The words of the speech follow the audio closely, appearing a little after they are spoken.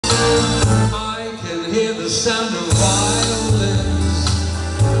hear the sound of violins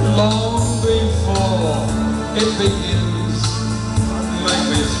long before it begins. Make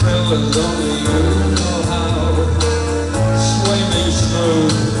me thrill as only you know how. Sway me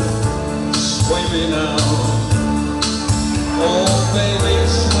smooth, sway me now. Oh baby,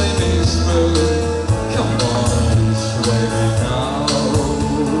 sway me smooth. Come on, sway me now.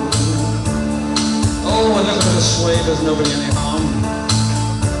 Oh, a little bit of sway does nobody any harm.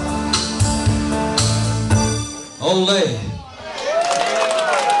 Ole.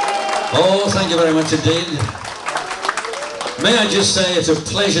 Oh, thank you very much indeed. May I just say it's a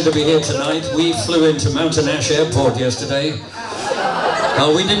pleasure to be here tonight. We flew into Mountain Ash Airport yesterday.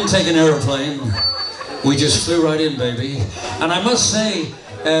 We didn't take an aeroplane. We just flew right in, baby. And I must say,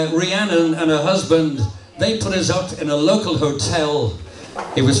 Rhiannon and her husband, they put us up in a local hotel.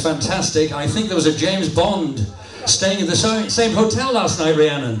 It was fantastic. I think there was a James Bond staying in the same hotel last night,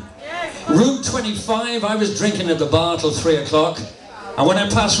 Rhiannon. Room 25, I was drinking at the bar till 3 o'clock. And when I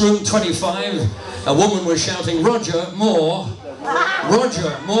passed room 25, a woman was shouting, "Roger, more!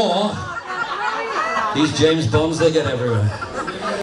 Roger, more!" These James Bonds, they get everywhere.